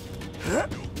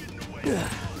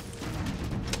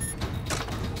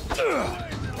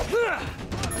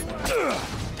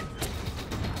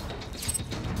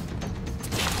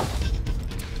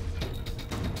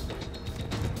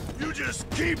 You just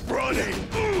keep running.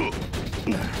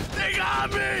 They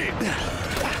got me.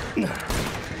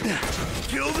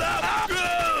 Kill that.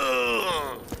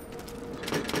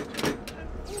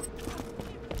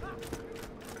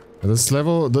 This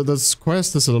level, this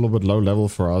quest is a little bit low level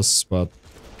for us, but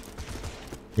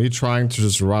me trying to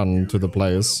just run to the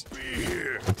place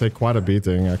will take quite a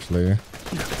beating, actually.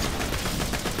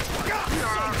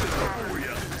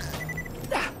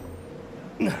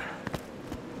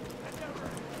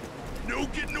 No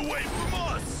getting away from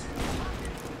us.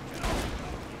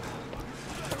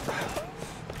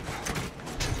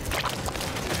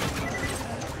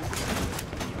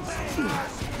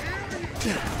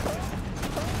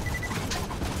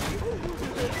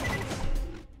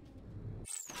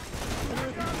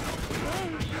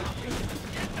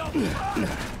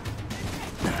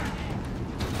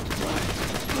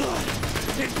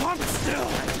 It pumps still.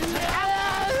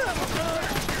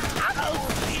 I'll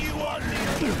see you on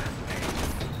there.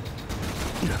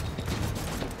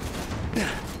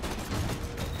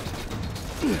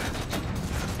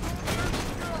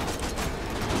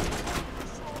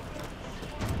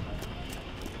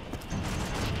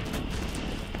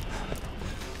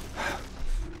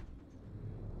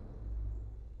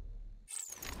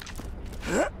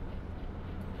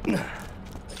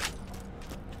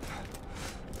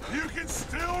 You can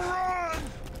still run.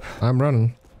 I'm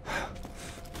running.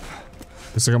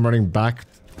 Looks like I'm running back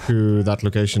to that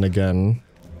location again.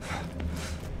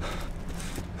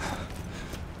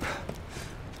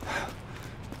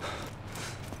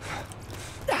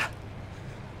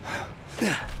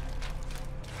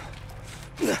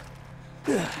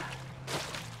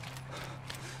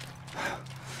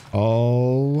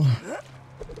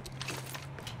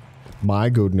 my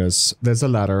goodness. There's a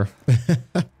ladder.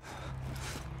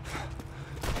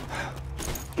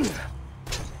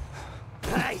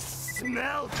 I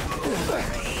smell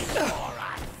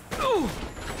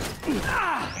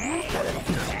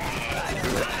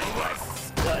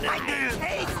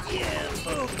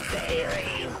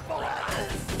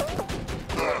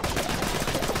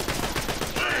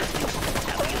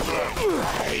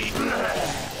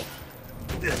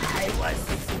I was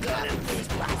gonna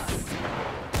feast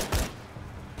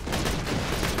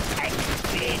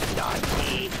on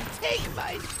me. Take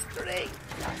my strength.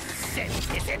 Your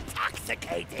scent is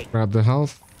intoxicating. Grab the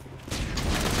health.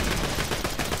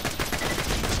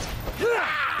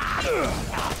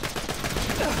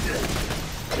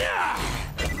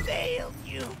 Failed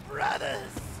you,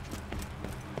 brothers.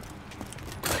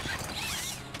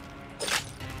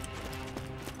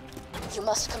 You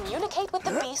must communicate with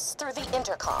the beasts through the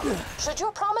intercom. Should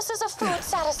your promises of food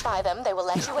satisfy them, they will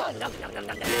let you in.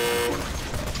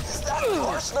 Is that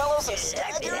marshmallows and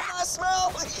stagger I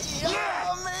smell?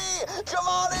 Yummy! Come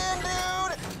on in,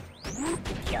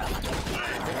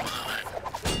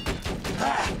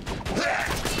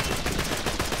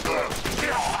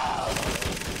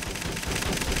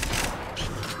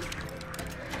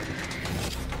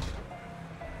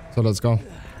 So let's go.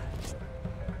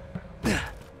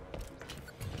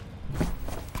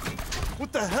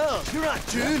 What the hell? You're not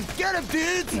June. Get him,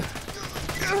 dudes!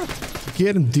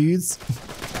 Get him, dudes.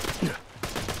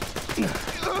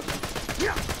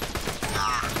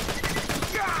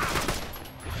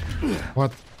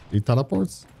 What? He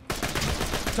teleports?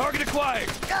 Target acquired.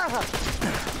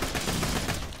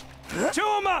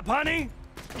 Chew him up, honey.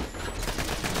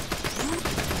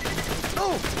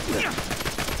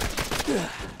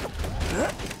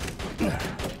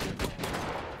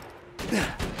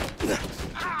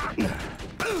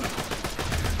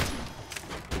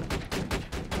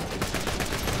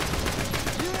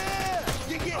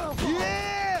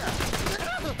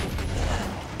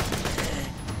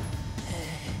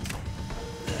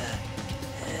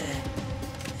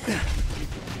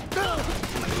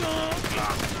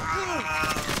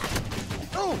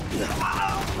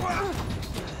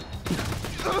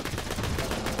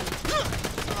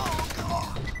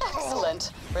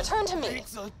 Excellent. Return to me.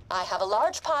 I have a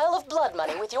large pile of blood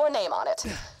money with your name on it.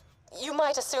 You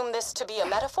might assume this to be a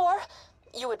metaphor.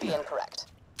 You would be incorrect.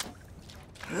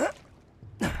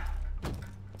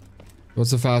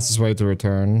 What's the fastest way to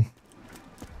return?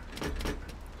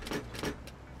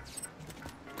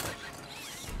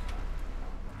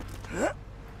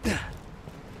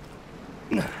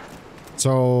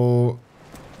 So...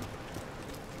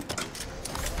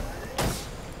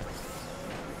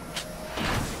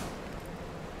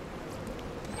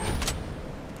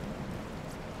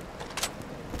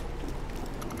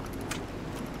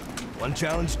 One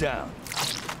challenge down.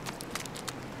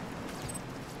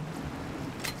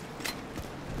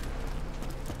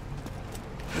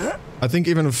 I think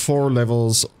even 4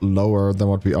 levels lower than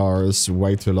what we are is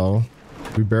way too low.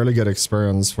 We barely get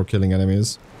experience for killing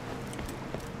enemies.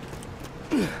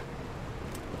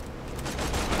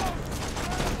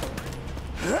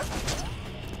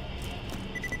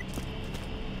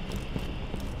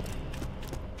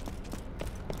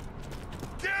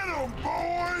 Get 'em,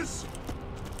 boys!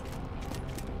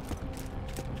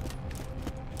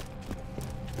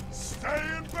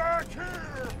 Staying back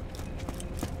here!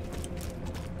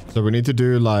 So we need to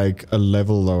do like a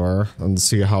level lower and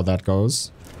see how that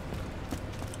goes.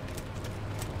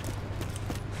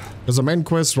 Because the main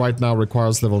quest right now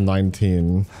requires level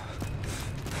 19.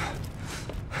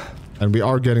 And we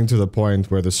are getting to the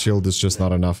point where the shield is just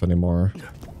not enough anymore.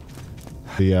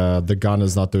 The gun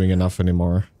is not doing enough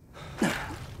anymore.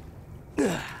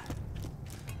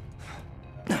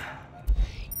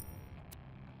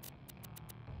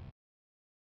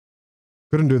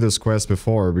 Couldn't do this quest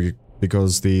before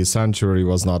because the sanctuary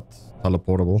was not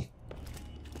teleportable.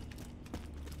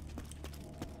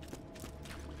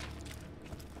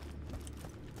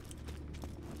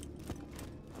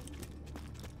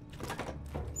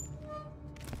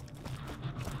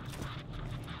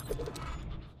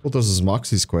 Well, this is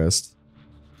Moxie's quest.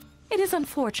 It is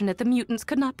unfortunate the mutants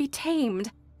could not be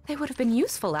tamed. They would have been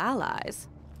useful allies.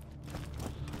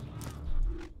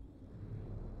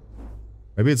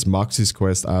 Maybe it's Moxie's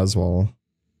quest as well.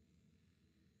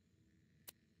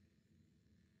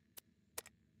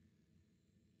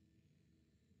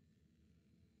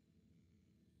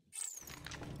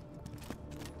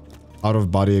 Out of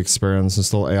body experience,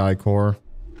 install AI core.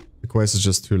 The quest is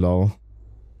just too low.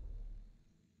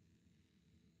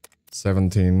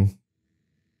 17.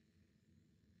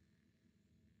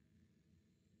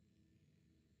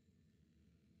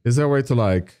 Is there a way to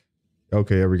like...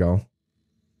 Okay, here we go.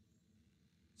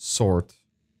 Sort.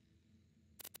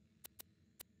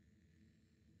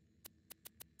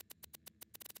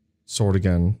 Sort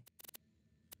again.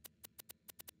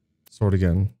 Sort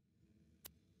again.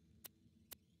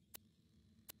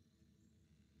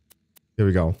 Here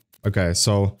we go. Okay,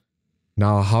 so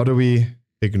now how do we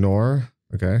ignore?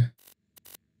 Okay.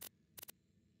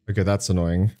 Okay, that's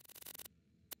annoying.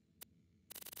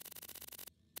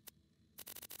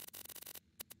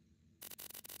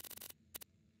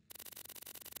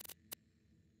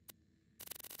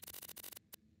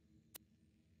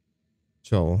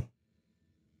 Chill.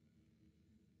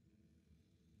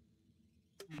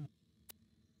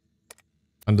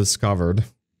 Undiscovered.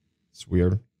 It's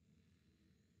weird.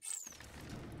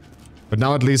 But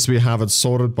now at least we have it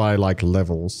sorted by like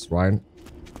levels, right?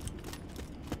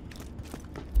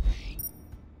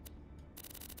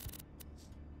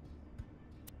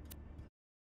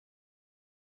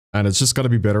 And it's just gotta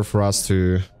be better for us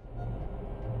to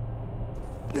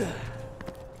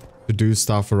do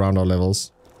stuff around our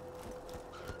levels.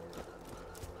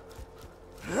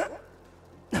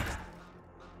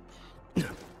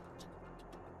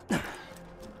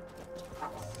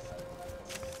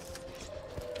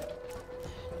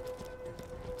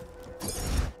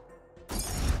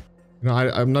 You know,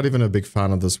 I'm not even a big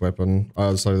fan of this weapon.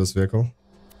 Sorry, this vehicle.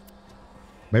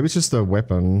 Maybe it's just the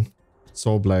weapon.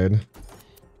 Soul blade.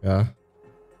 Yeah.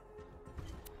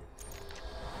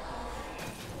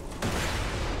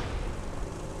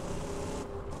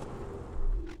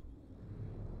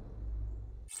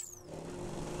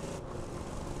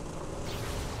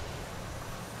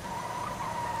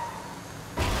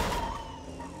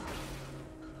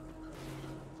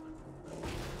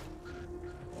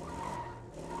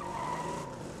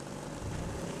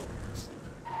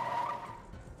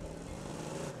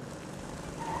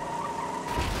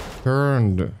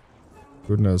 Turned.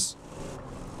 Goodness.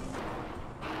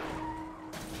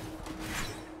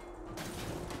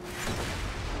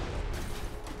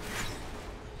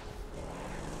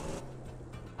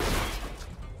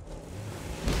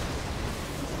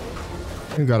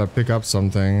 You gotta pick up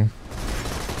something.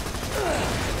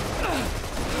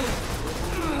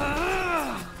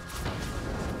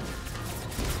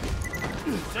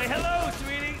 Say hello,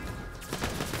 sweetie.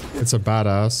 It's a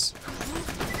badass.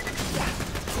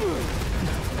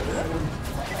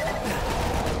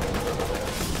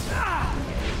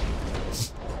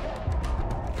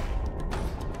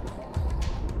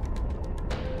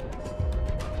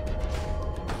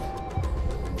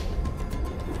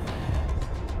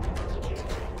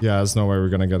 Yeah, there's no way we're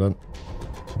gonna get it.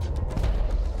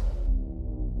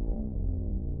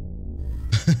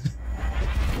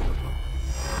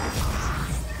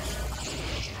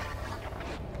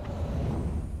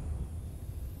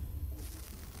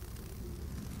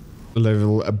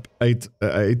 Level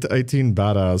 18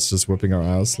 badass just whipping our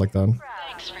ass like that.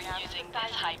 Thanks for using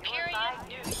this Hyperion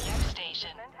New Year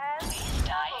station. Please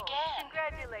die again.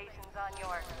 Congratulations on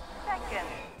your second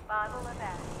bottle of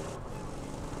acid.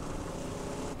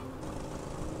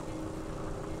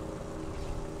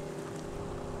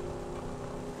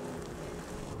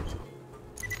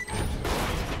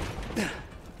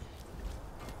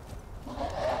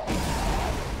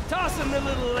 Toss him the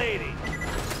little lady.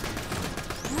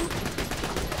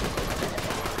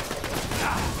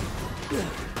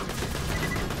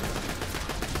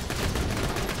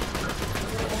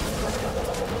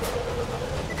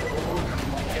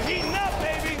 You're heating up,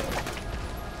 baby.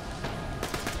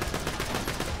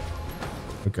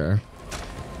 Okay.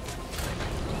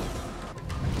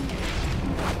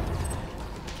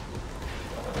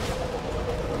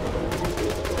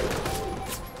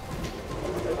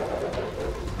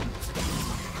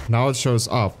 Now it shows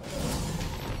up.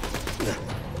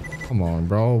 Come on,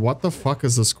 bro. What the fuck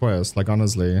is this quest? Like,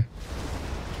 honestly.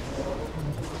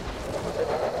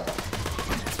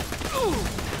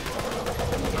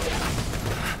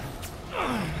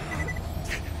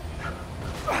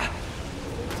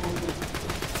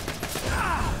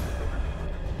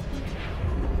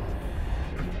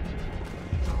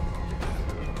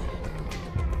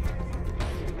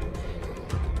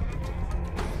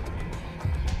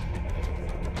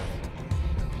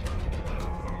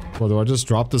 Well, do I just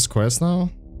drop this quest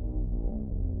now?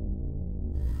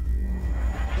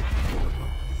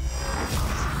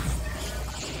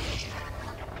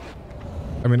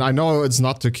 I mean, I know it's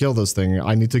not to kill this thing.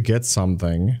 I need to get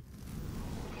something.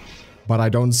 But I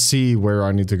don't see where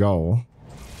I need to go.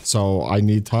 So I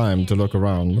need time to look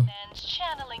around.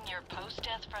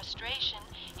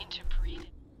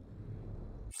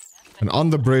 And on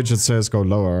the bridge it says go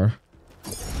lower.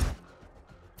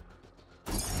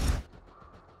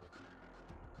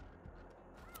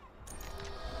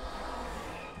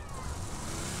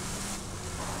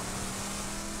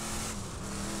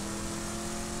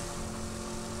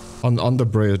 On the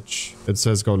bridge, it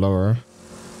says go lower.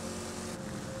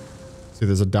 See,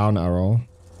 there's a down arrow.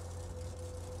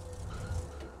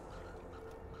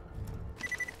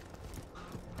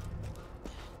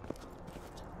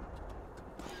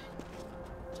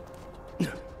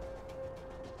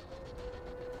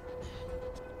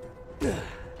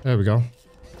 There we go.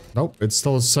 Nope, it's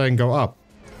still saying go up.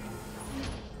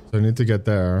 So I need to get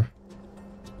there.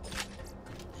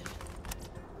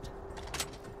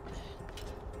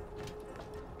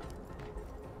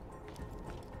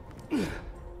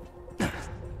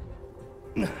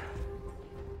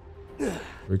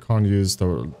 We can't use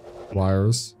the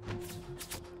wires.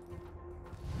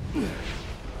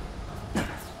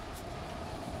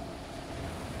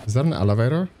 Is that an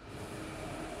elevator?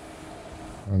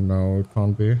 Oh no, it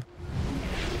can't be.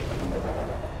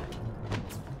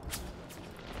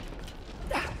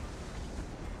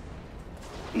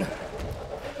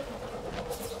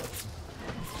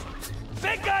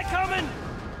 Big guy coming!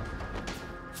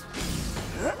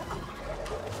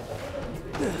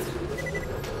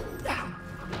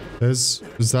 Is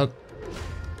that?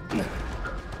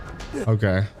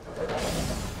 Okay.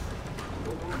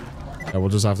 Yeah, we'll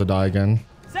just have to die again.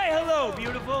 Say hello,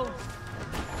 beautiful!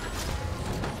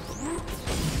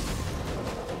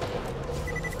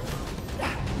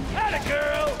 Atta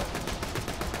girl!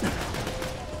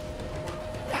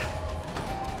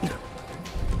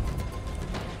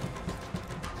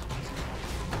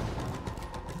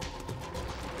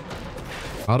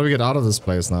 How do we get out of this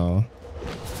place now?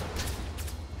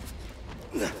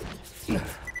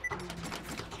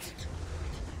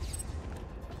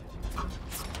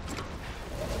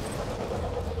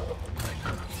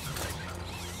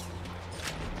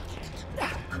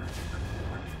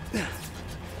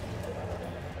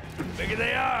 Bigger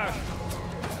they are!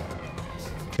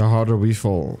 The harder we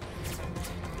fall.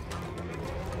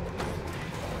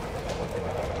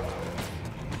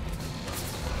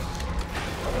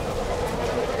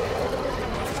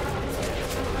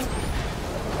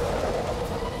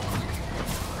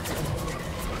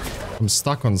 I'm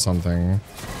stuck on something.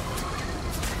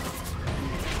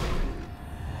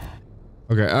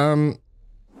 Okay,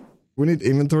 we need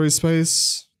inventory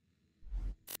space.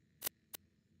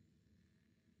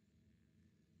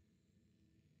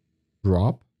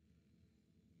 Drop.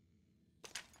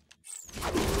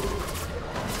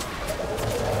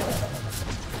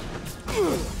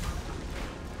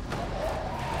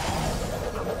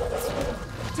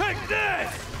 Take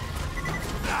this!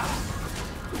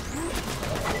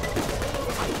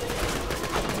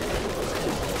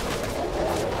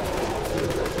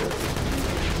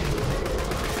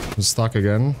 I'm stuck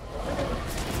again.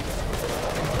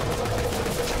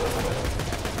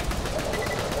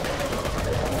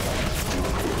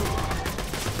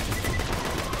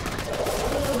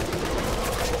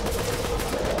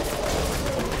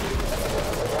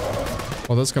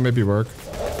 Well, this can maybe work.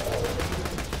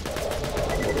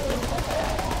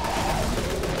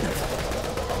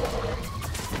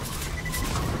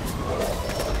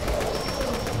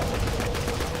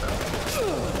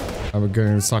 I'm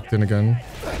getting sucked in again.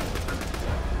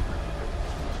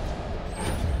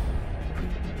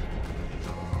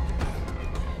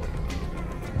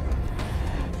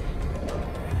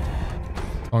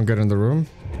 Can't get in the room.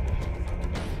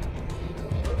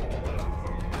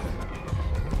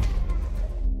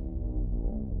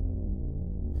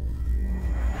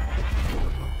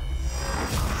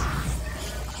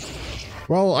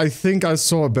 Well, I think I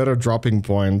saw a better dropping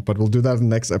point, but we'll do that in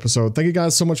the next episode. Thank you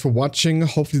guys so much for watching.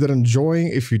 Hopefully you did enjoy.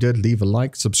 If you did, leave a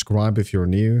like, subscribe if you're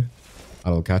new.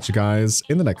 I'll catch you guys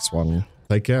in the next one.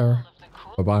 Take care.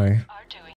 Bye-bye.